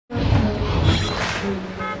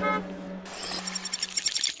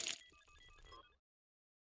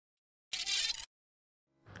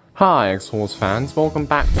Hi Xhorse fans, welcome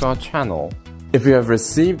back to our channel. If you have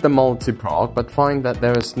received the multi-prog but find that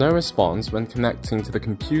there is no response when connecting to the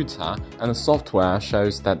computer and the software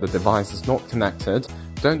shows that the device is not connected,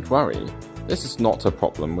 don't worry. This is not a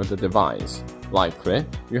problem with the device. Likely,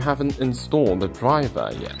 you haven't installed the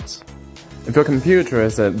driver yet. If your computer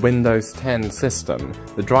is a Windows 10 system,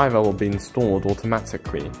 the driver will be installed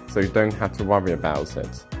automatically, so you don't have to worry about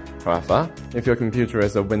it. However, if your computer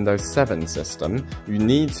is a Windows 7 system, you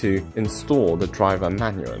need to install the driver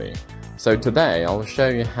manually. So today I'll show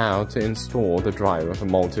you how to install the driver for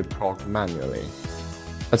multi-prog manually.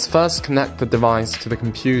 Let's first connect the device to the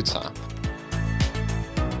computer.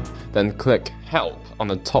 Then click Help on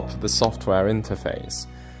the top of the software interface.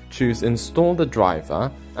 Choose Install the driver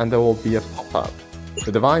and there will be a pop-up.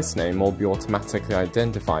 The device name will be automatically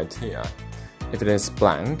identified here. If it is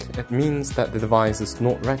blank, it means that the device is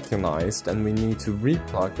not recognized and we need to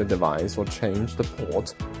replug the device or change the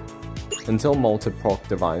port until multi-prog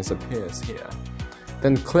device appears here.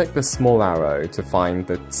 Then click the small arrow to find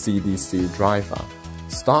the CDC driver.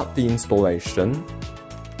 Start the installation.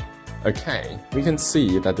 Okay, we can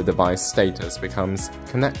see that the device status becomes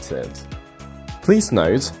connected. Please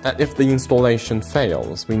note that if the installation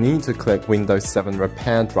fails, we need to click Windows 7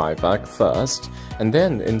 Repair Driver first, and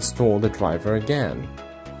then install the driver again.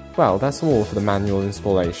 Well, that's all for the manual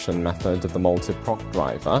installation method of the multi-prog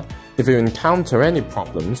driver. If you encounter any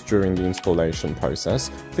problems during the installation process,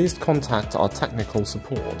 please contact our technical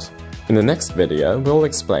support. In the next video, we'll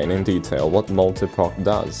explain in detail what multi-prog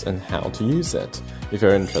does and how to use it. If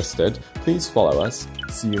you're interested, please follow us.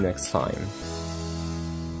 See you next time.